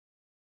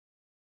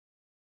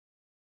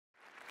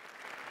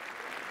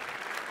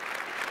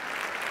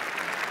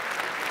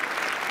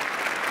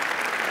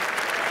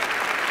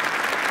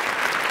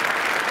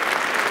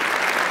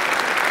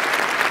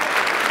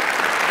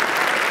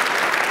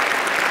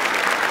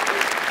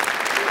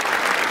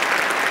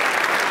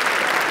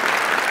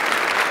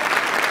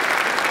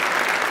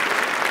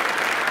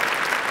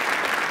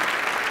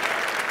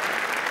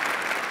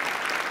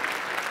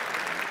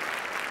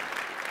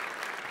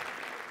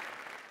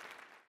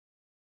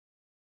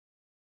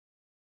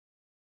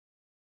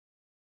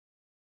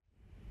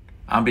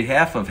On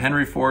behalf of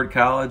Henry Ford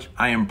College,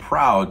 I am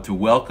proud to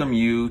welcome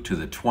you to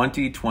the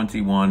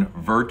 2021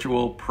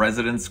 Virtual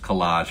President's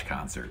Collage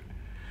Concert.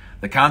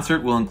 The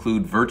concert will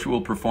include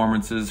virtual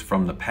performances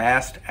from the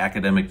past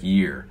academic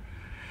year.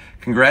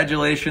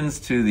 Congratulations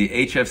to the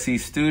HFC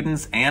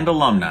students and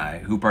alumni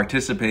who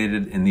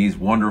participated in these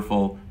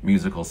wonderful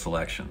musical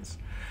selections.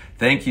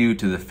 Thank you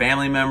to the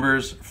family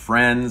members,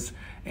 friends,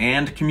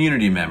 and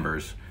community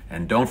members,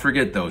 and don't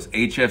forget those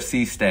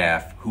HFC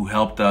staff who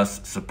helped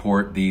us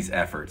support these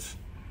efforts.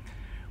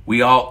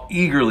 We all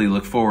eagerly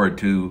look forward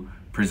to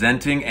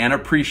presenting and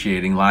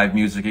appreciating live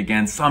music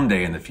again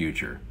someday in the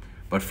future.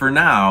 But for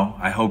now,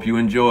 I hope you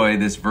enjoy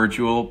this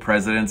virtual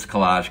President's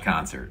Collage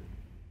concert.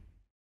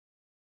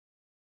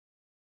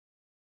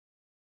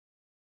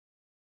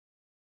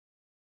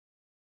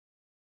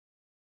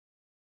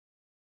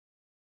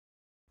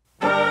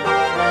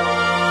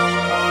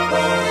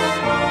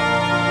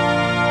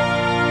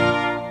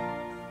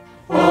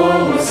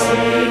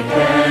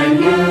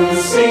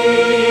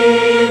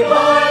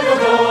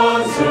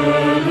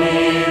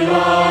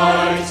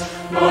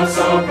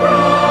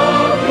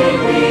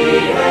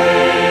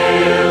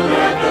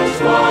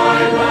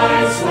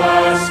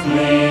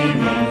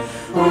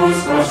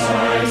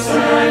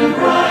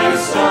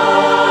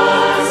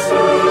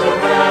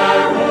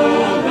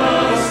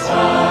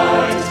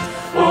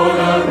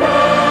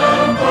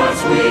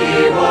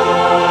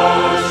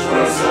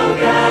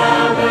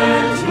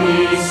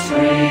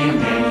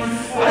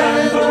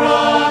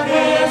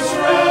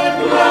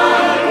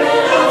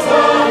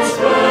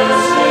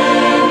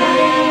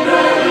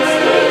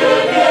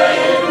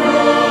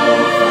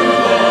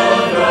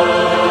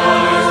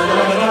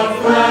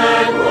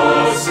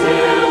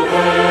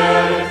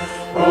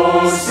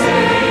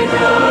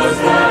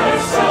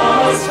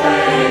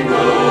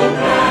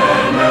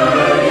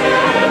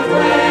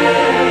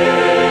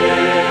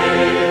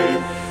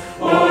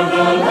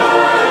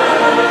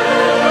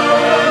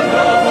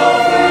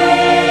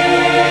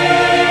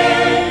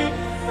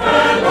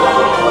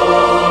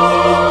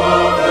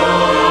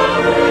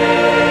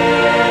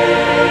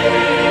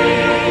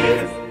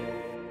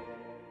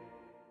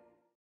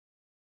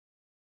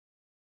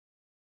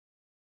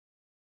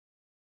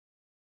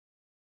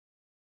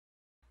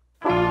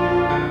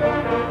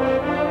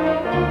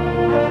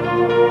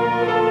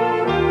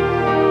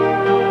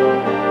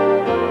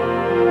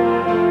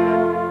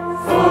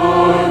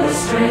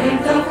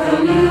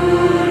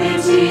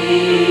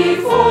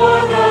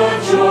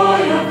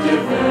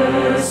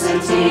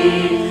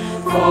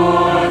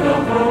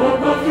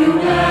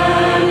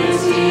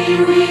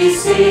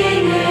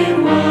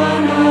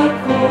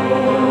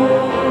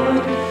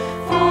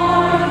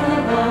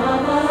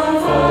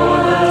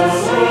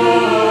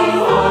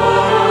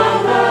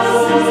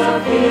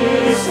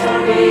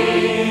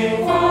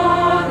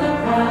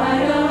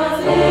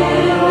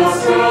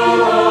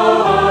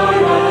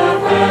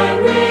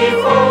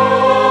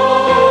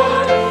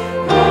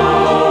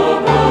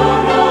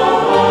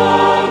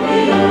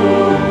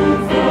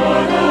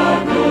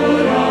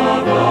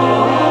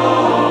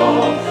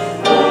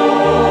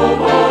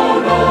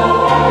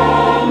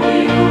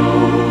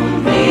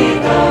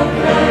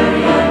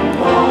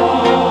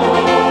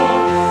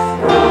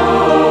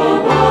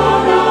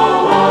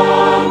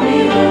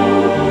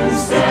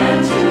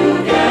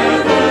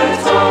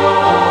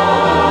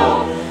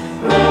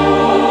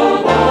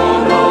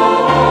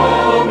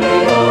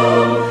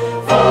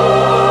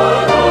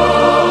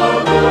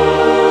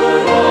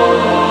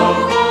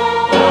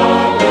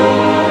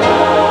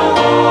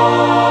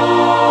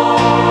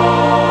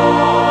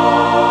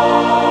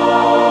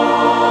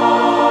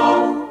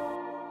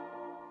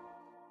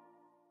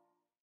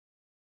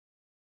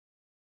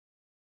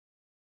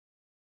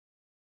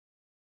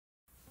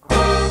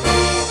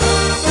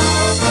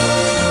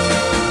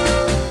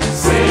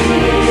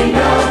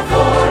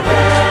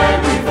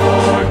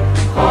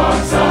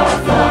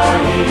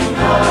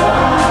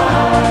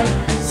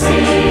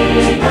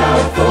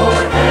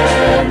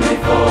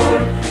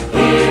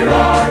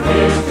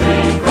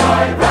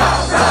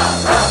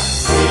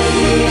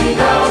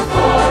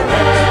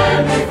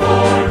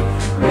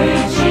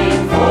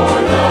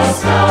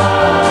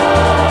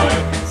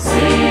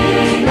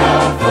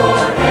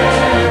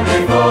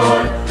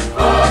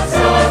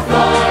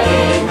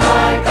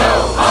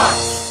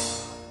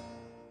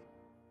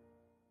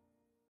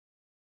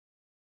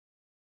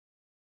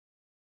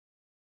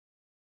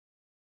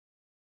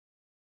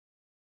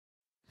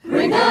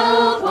 Ring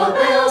out all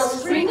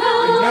bells, ring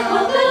out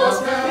all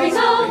bells, ring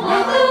out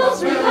all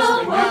bells, ring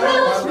out all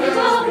bells, ring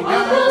out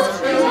all bells,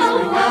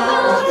 ring out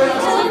all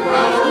bells, ring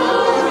out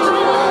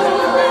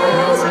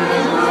bells,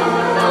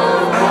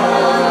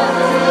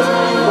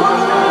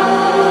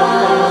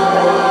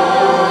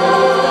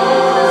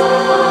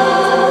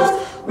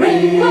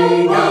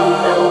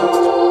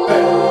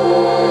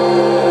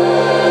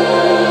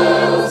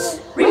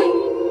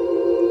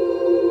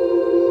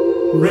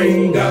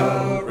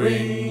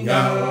 ring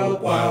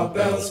out wild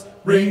bells,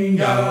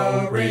 ring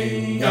out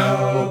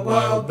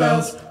wild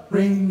bells,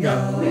 ring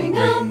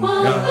out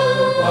wild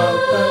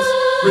bells,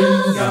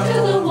 ring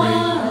out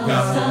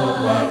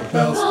wild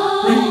bells,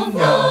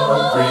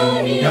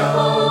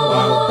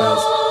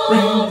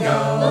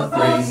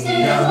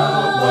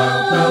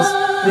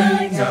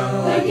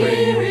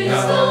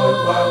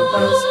 wild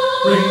bells,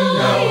 ring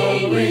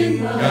out,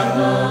 ring out,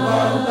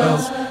 wild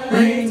bells,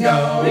 ring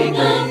out, ring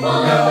out,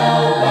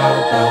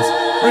 wild bells,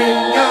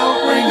 ring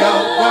out,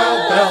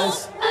 wild bells,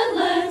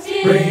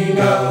 ring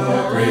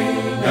out,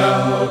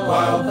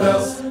 wild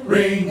bells,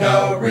 ring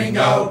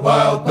out,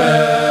 wild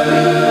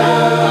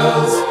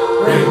bells,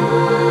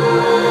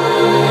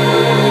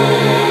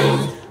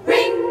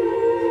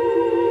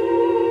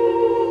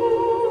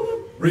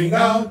 ring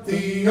out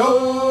the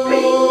old,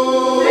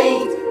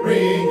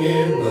 ring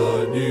in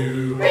the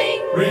new,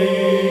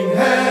 ring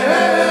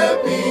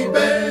happy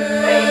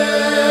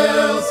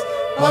bells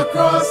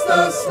across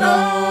the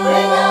snow.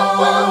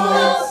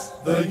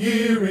 The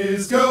year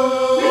is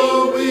going,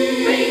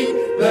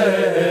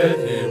 let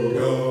him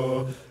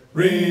go.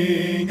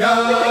 Ring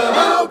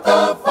out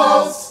the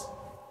false,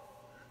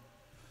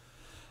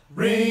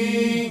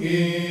 ring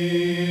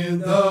in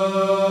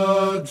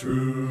the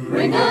true.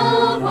 Ring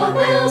out wild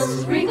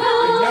bells, ring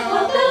out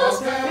wild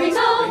bells, ring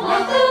out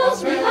wild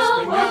bells, ring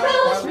out wild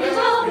bells, ring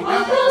out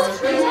wild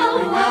bells, ring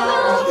out wild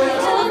bells,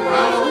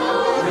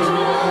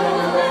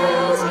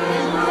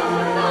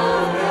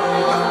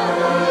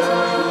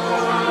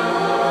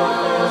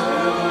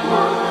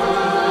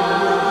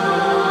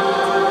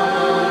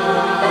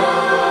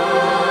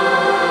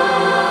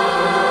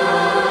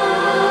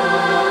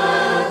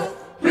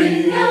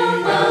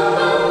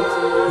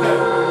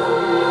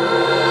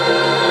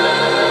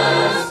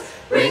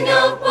 ring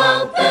out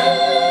wild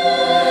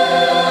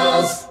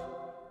bells.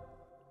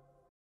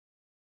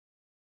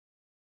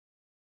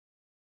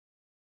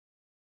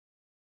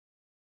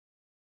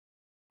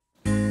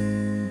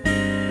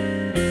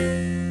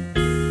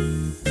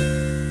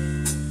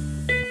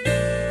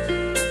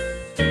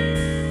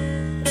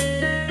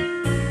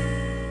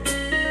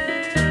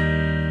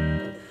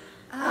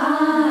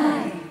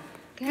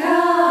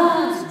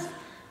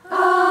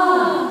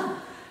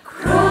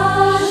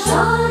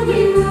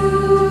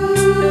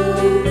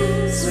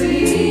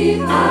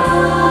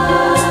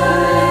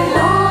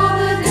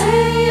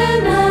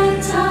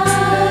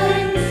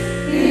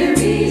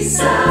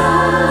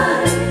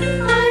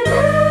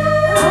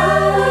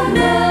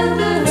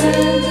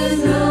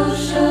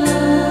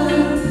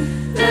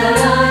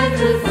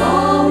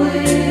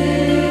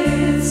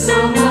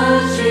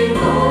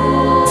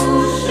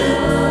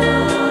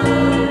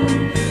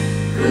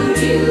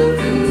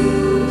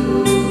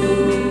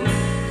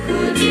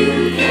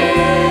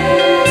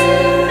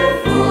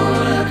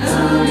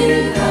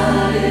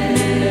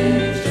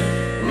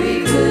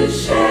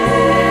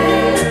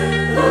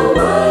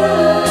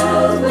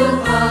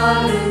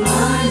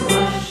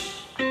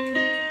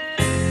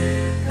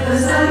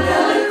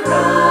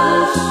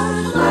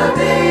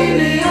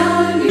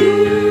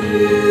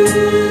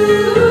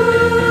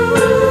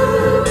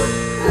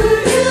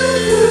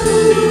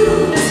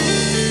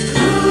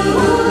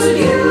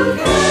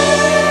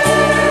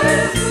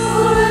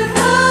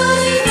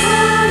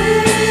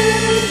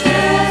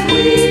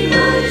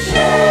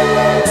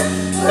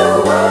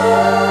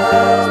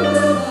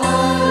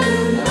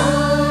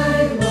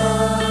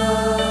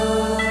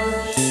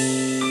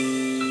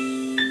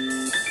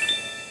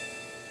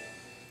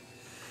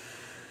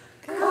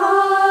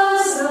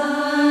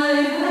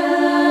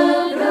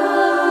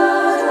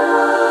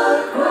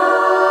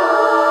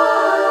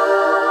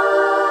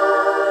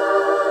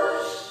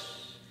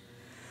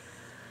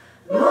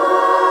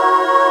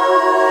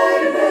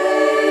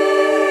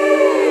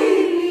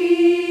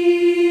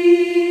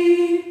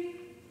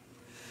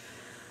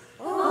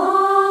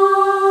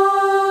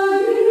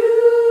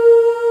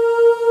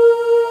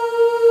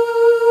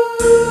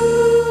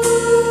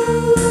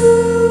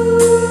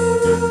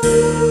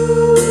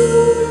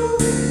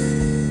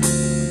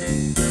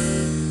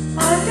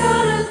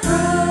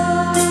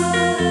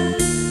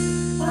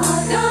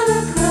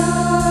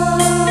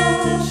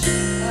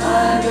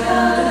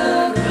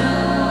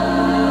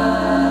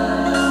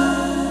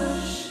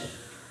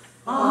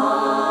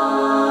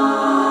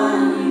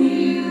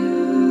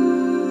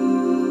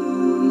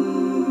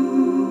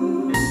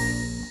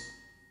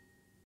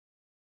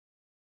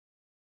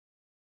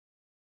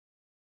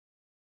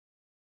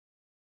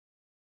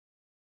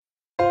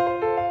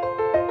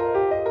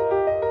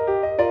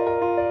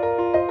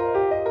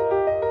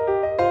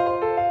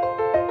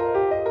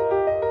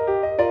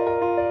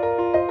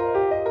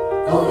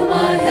 Over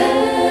my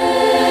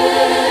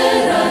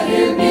head, I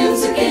hear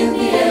music in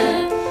the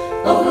air.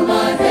 Over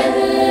my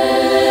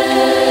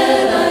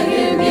head, I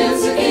hear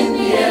music in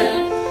the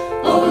air.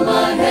 Over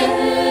my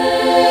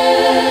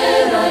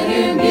head, I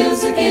hear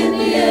music in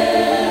the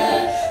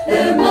air.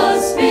 There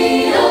must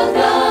be a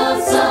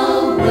God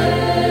somewhere.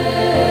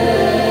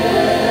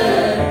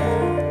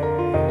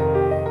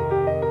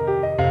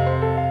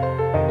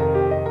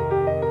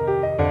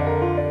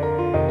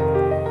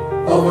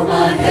 Over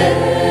my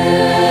head,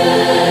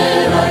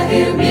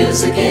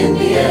 music in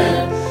the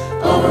air.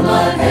 Over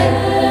my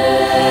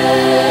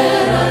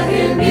head, I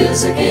hear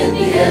music in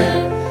the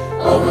air.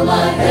 Over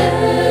my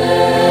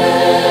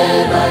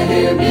head, I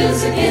hear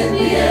music in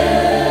the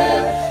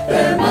air.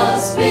 There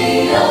must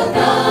be a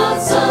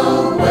God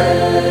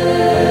somewhere.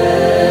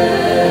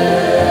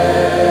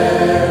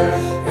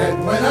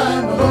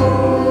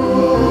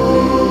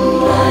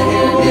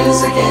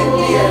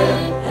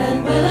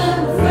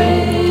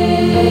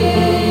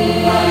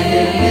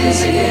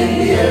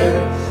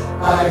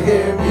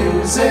 hear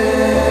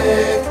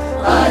music,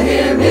 I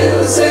hear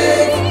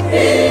music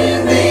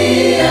in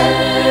the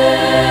air.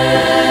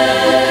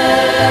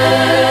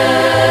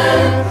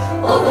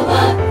 Over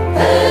my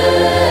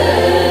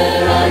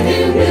head, I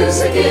hear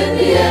music in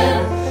the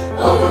air.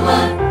 Over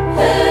my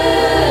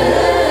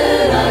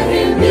head, I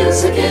hear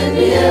music in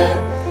the air.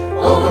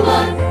 Over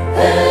my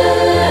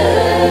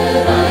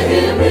head, I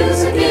hear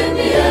music in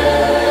the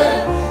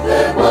air.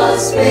 There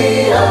must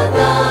be a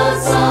God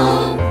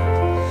somewhere.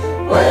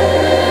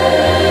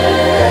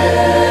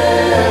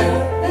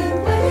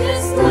 And when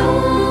it's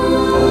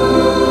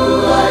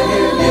blue, I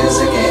hear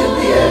music in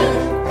the air.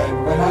 And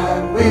when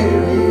I'm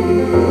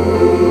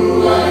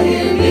weary, I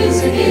hear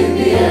music in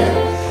the air.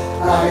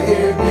 I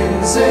hear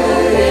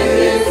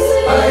music,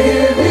 I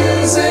hear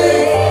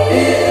music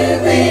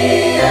in the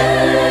air.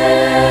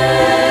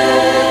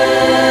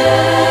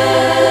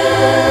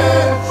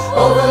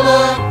 Over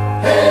my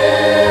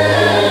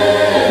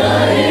head, I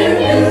hear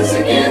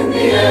music in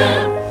the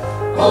air.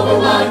 Over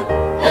my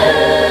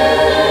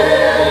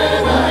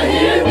head, I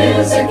hear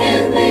music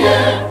in the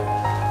air.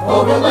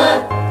 Over my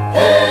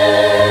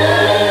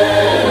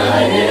head, I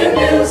hear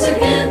music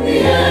in the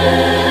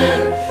air.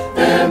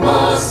 There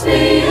must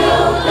be a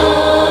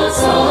God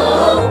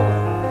somewhere.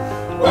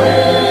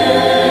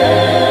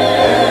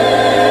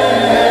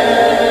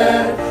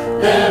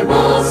 There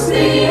must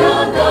be a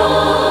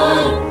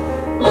God,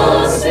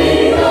 must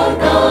be a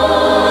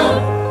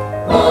God,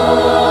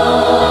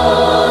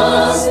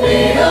 must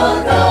be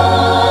a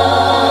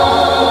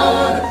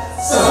God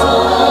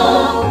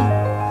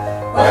somewhere.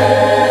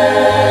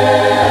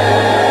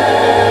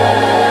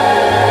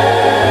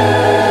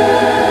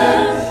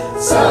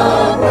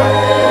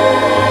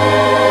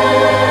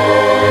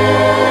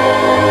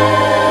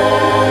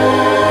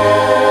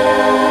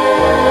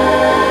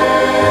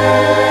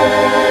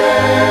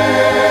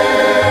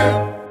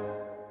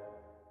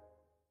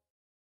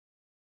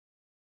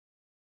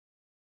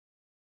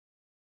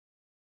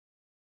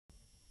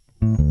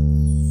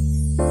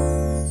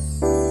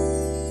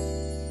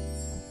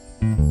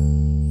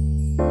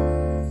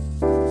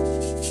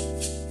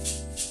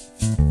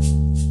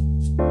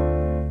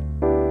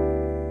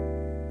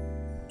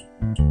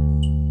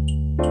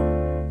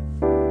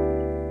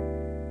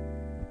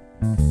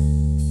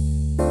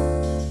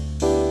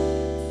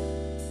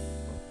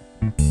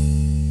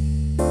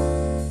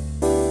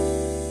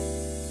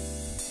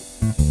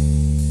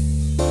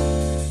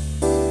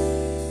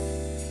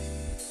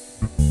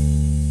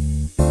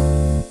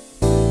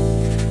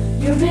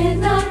 Your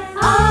midnight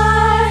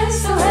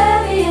eyes, so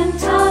heavy and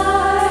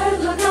tired,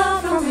 look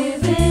out from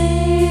within.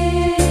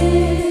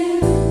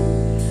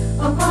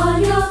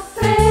 Upon your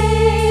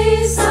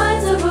face,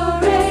 signs of a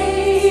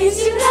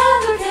race you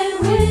never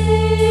can win.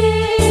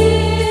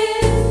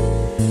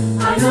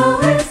 I know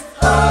it's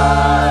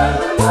hard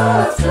when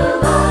worlds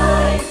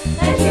collide,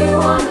 and you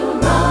want to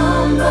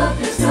run, but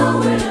there's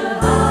nowhere to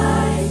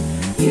hide.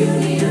 You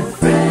need a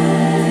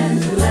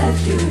friend to let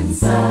you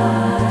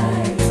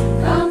inside.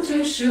 Come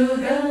to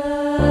Sugar.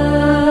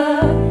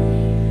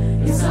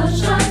 Your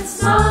sunshine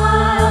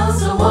smile,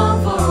 so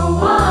warm for a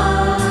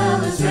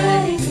while, is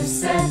ready to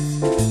set.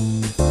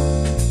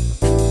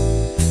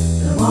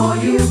 The more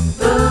you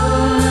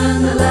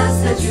burn, the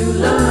less that you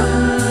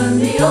learn,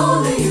 the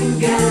older you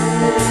get.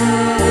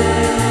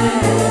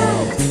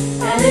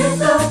 And if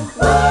the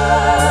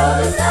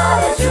world is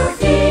not at your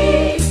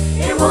feet,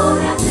 it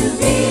won't have to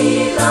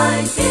be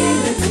like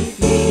dinner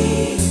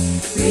defeat.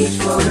 Reach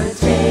for a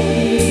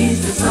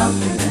taste of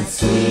something that's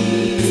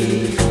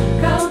sweet.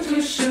 Come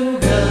to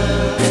Sugar,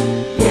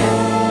 yeah.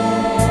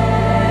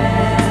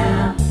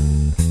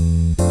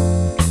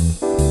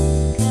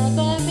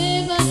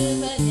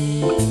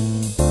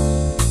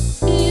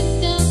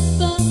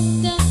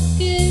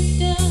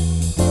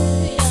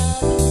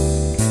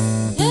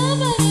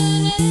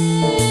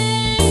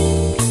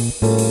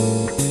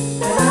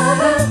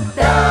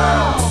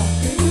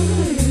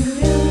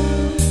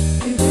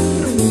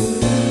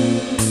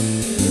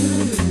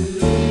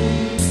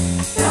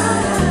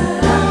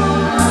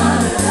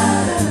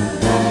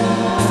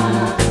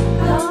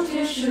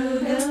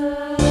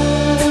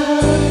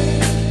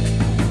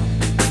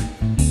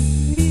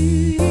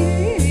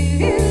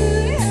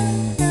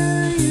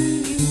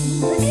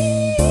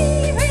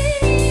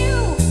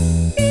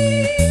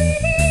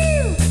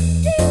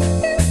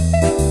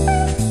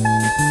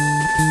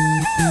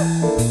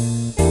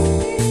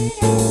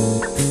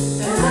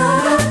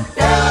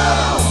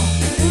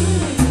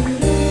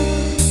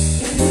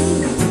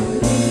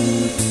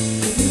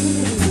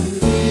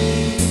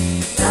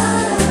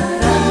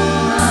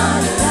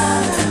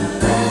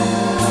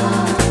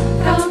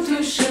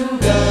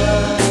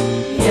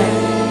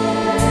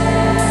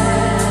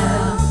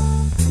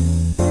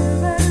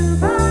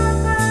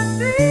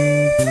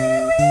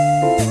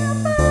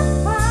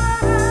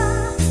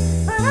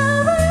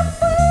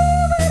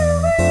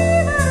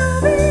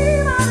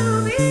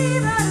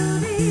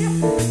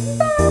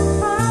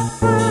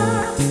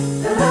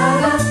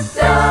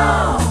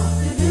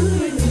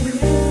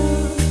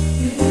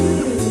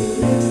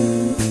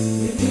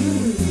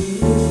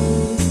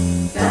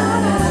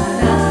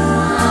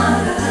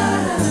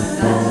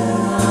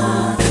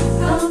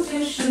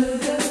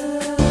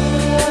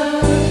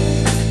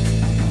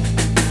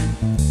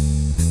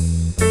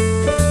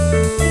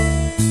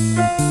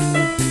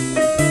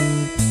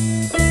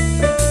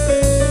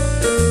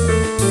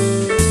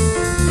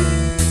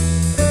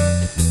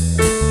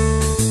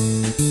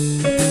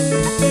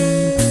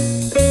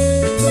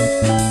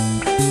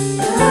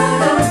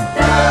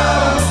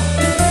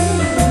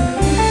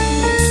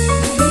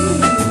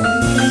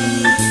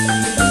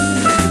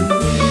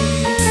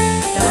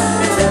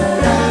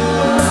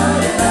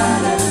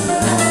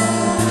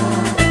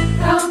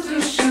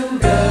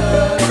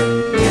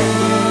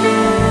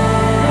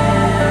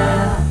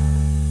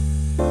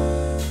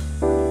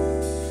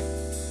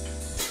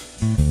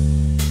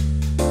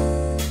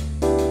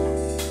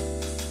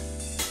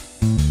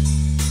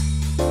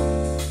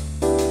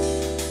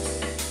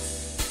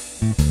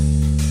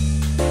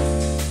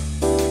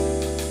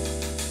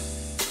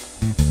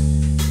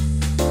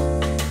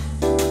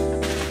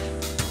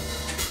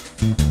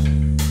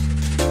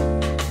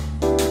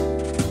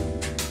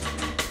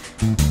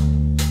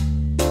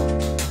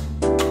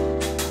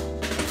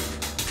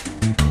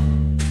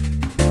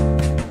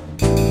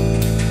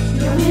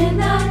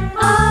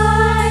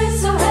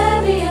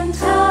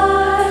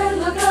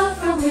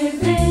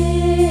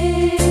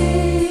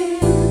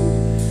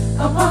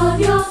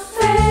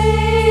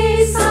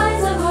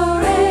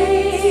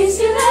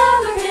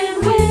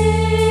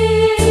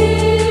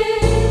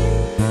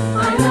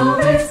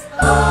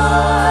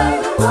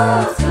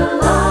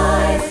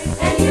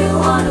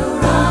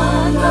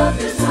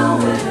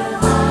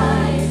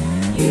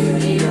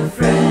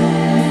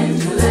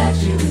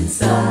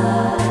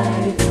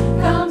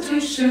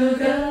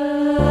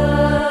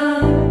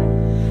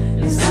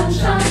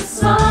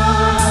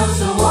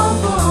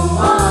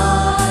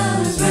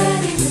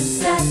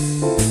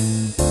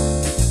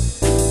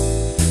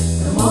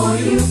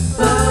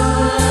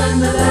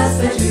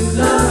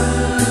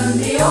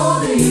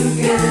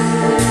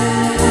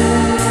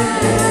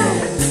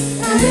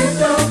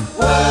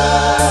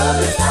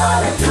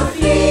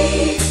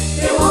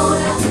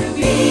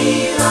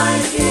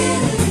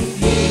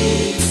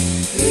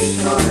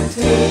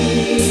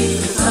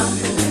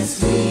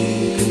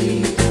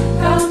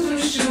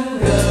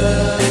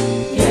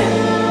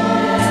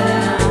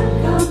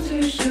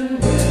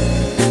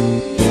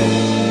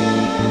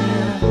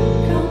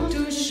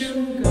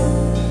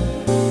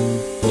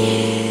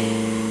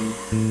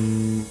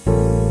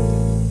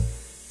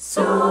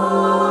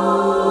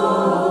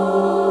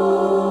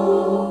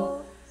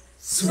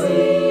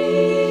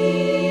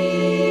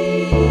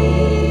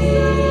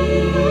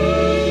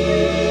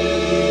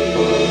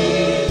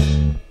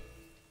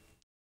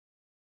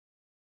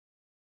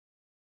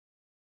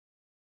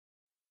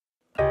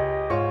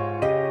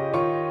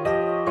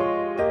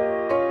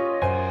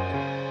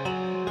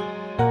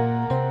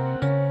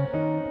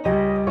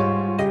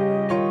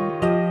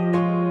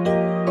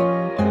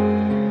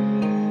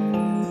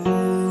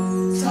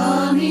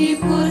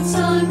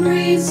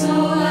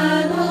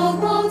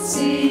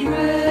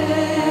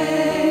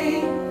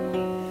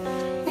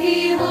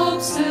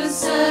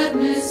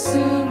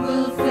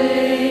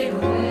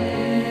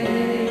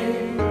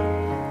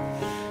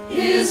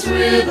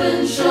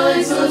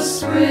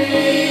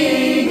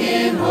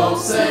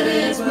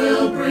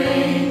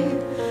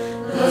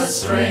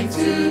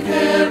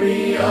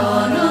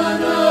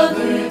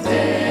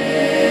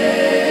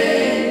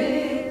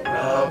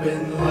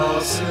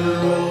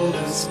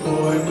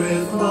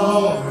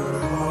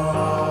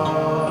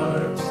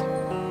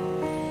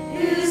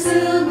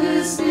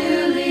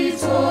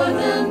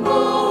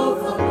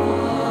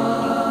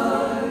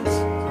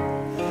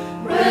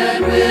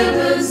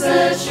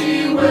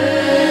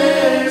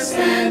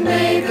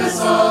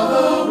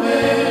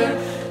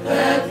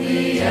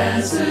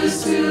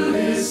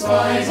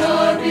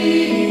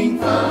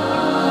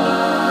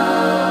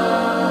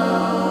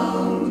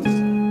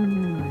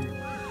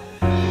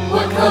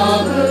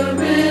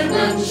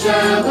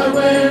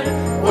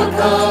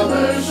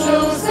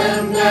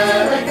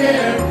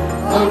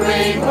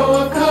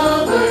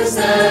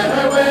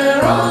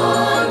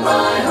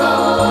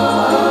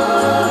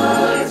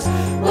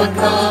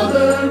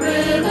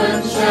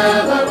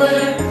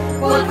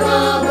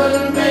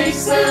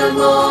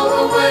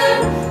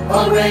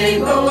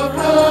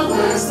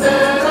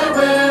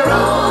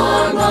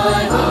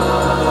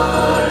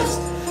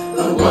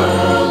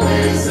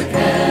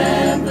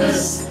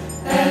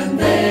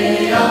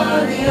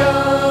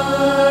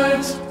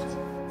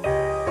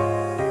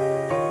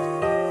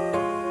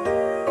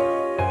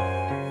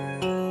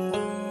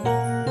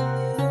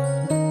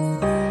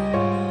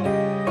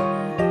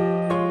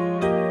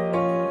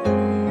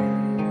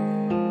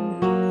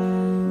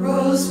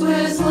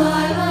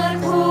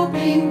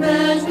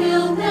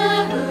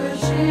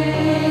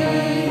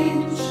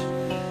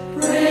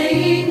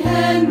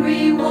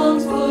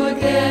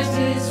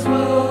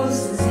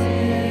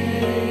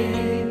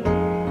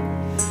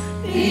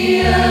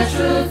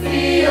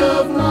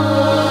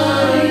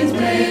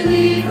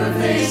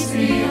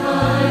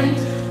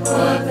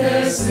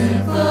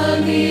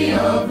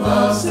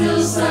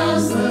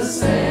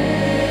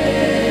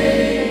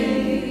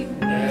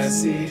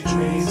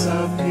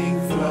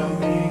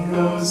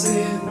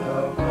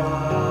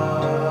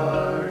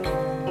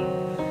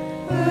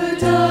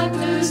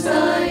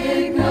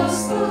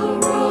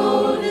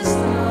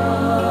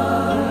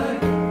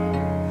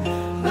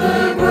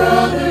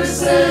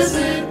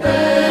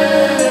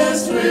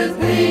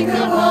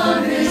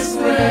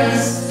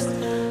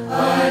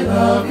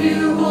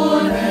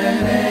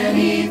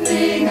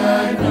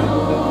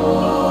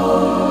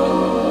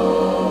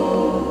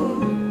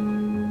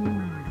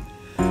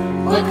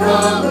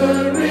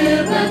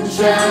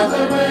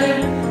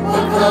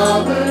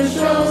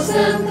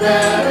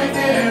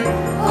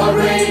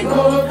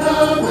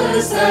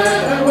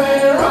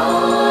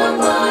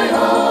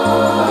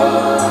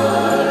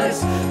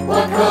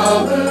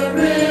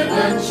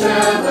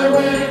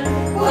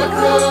 What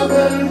color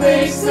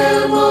makes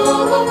them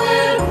all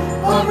aware,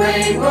 a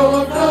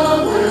rainbow of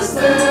colors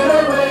that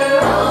I wear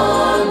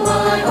on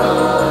my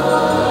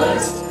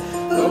heart.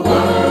 The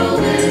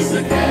world is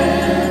a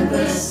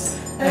canvas,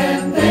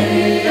 and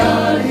they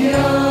are the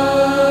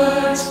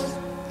art.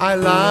 I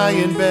lie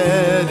in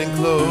bed and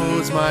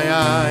close my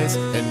eyes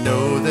and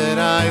know that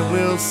I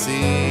will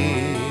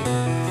see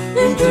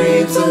in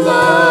dreams the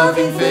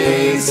loving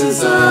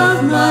faces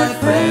of my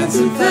friends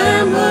and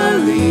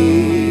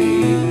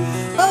family.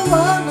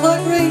 Alarm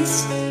clock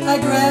rings, I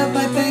grab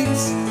my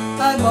things,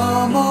 I'm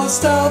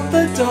almost out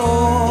the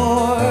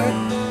door.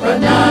 But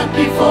not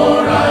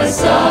before I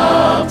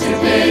stop to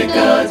pick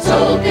a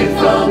token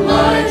from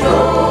my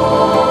drawer.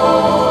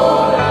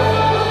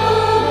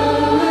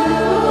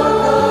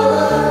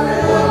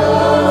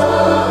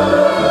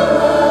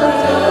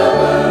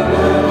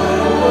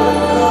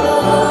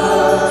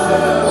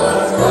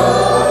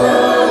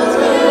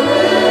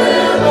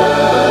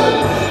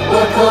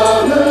 What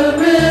color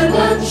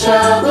ribbon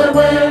shall I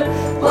wear?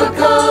 What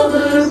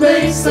color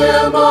makes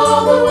them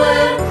all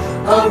aware?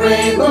 A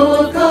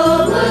rainbow of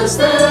colors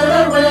that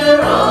I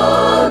wear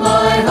on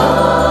my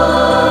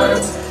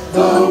heart.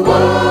 The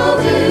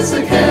world is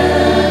a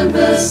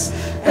canvas,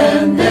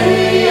 and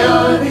they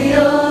are the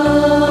art.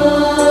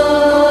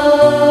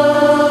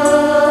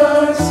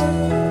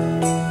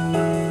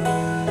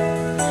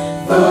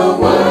 The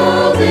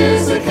world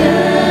is a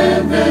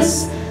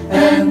canvas,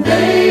 and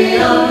they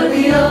are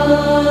the art.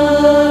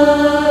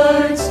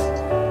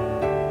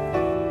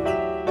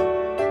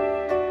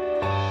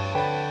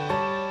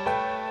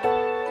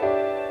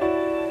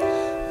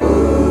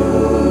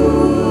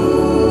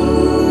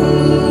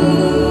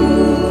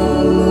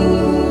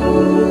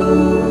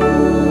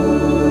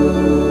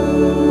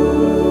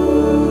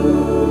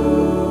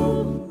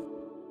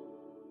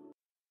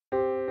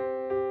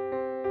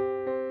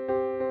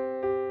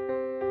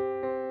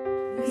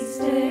 We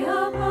stay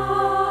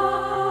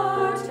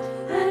apart,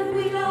 and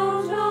we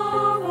don't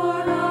know for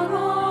how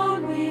long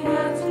we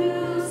have to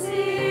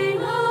sing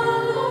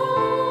alone.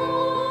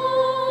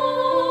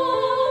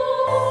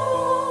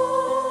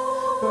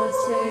 But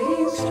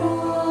staying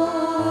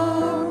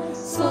strong,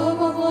 so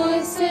our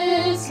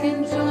voices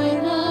can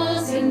join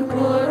us in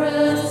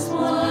chorus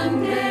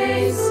one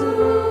day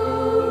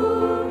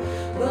soon.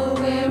 Though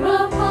we're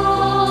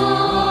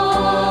apart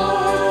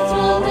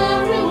from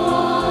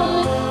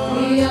everyone,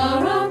 we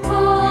are a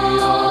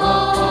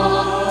part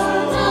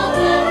of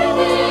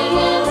everything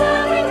and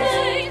every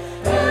day.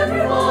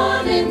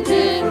 Everyone in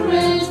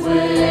different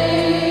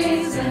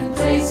ways and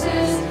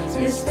places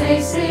is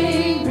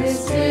facing this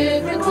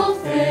difficult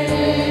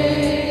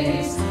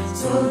phase.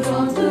 So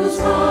don't lose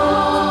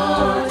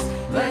heart,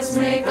 let's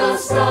make a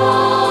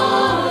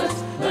start.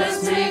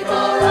 Let's make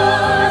our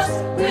art.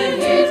 We're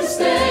here to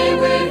stay,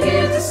 we're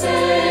here to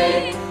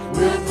stay.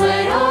 We'll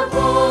play our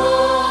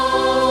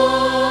part.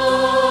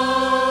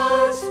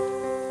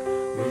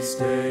 We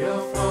stay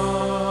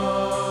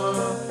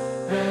afar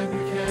and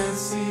we can't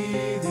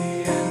see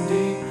the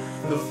ending.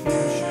 The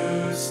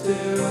future's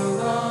still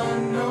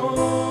unknown.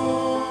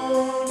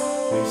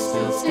 We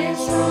still Stay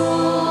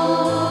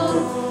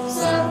strong,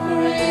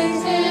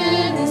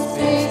 separated in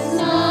space,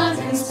 not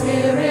in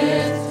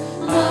spirit,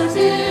 but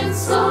in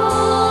song.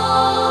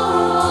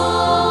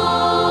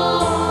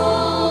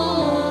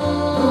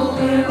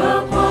 We're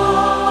apart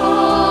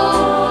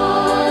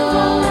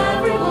from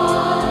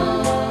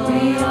everyone,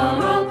 we are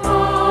a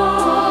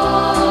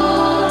part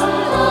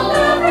of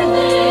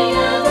everything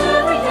and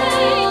every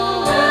day.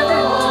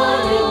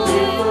 Everyone in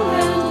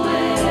different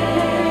ways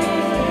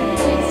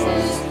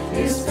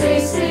is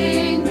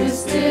facing this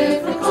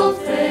difficult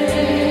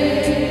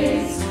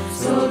phase.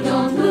 So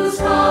don't lose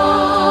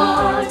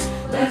heart,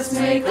 let's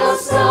make a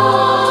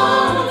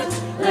start.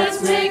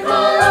 Let's make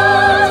our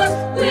art.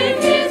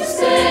 We're here to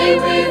stay,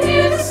 we're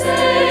here to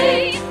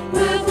stay.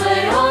 We'll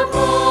play our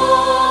part.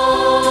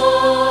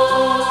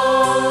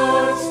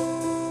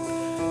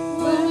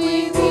 When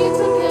we meet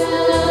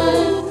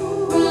again,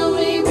 will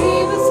we be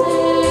the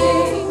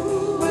same?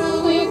 Will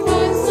we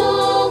find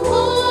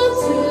someone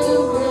to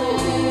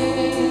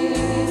blame?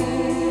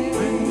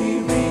 When we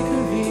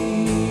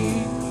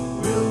reconvene,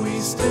 will we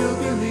still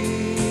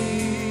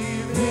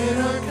believe in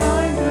a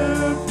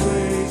kinder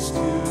place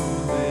to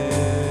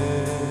live?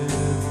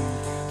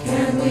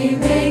 Can we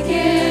make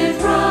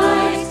it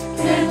right?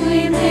 Can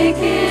we make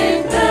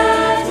it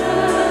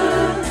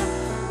better?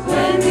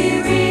 When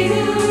we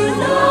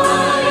reunite,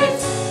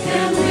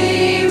 can we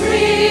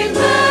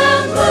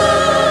remember?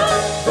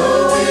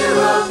 Though we're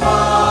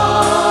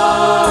apart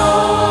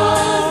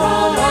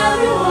from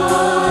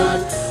everyone,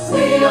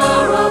 we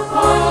are a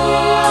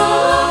part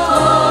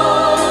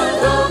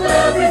of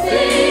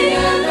everything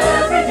and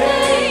every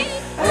day.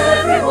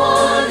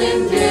 Everyone in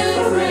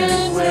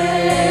different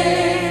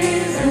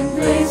ways and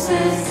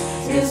places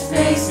is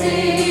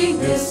facing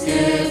this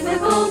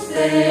difficult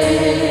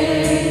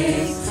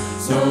phase.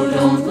 So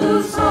don't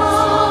lose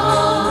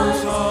heart.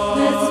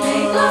 Let's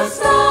make a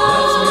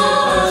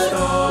start.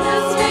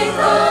 Let's make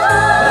a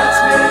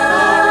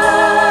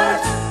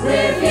art.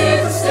 We're here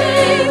to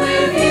stay.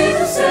 We're here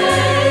to stay.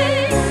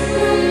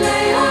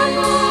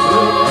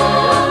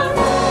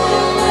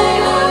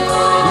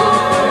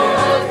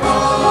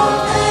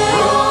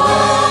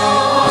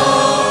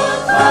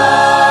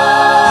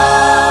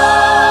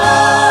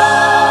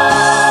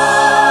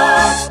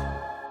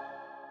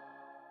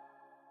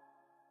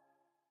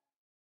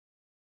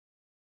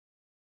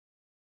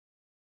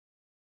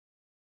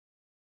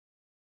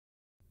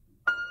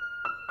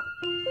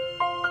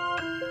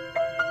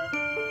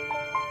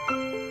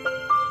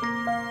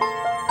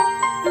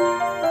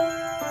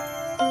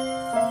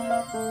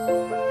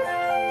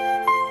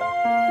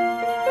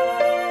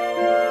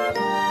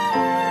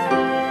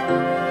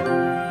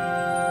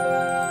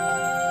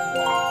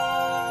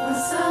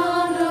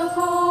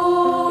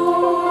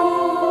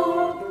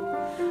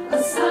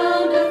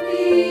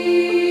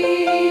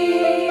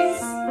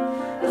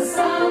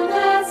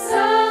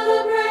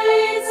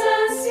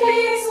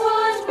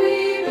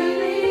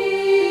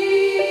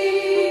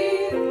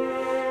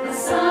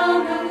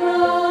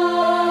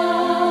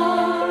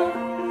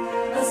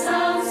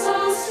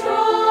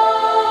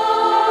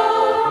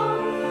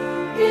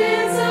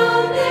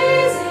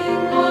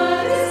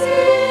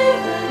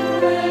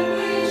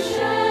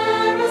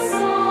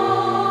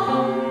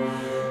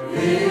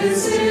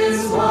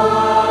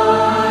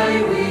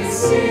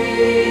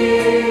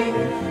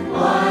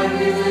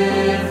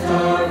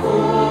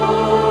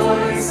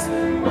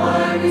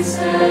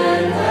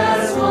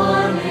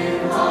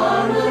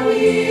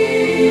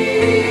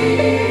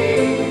 sea.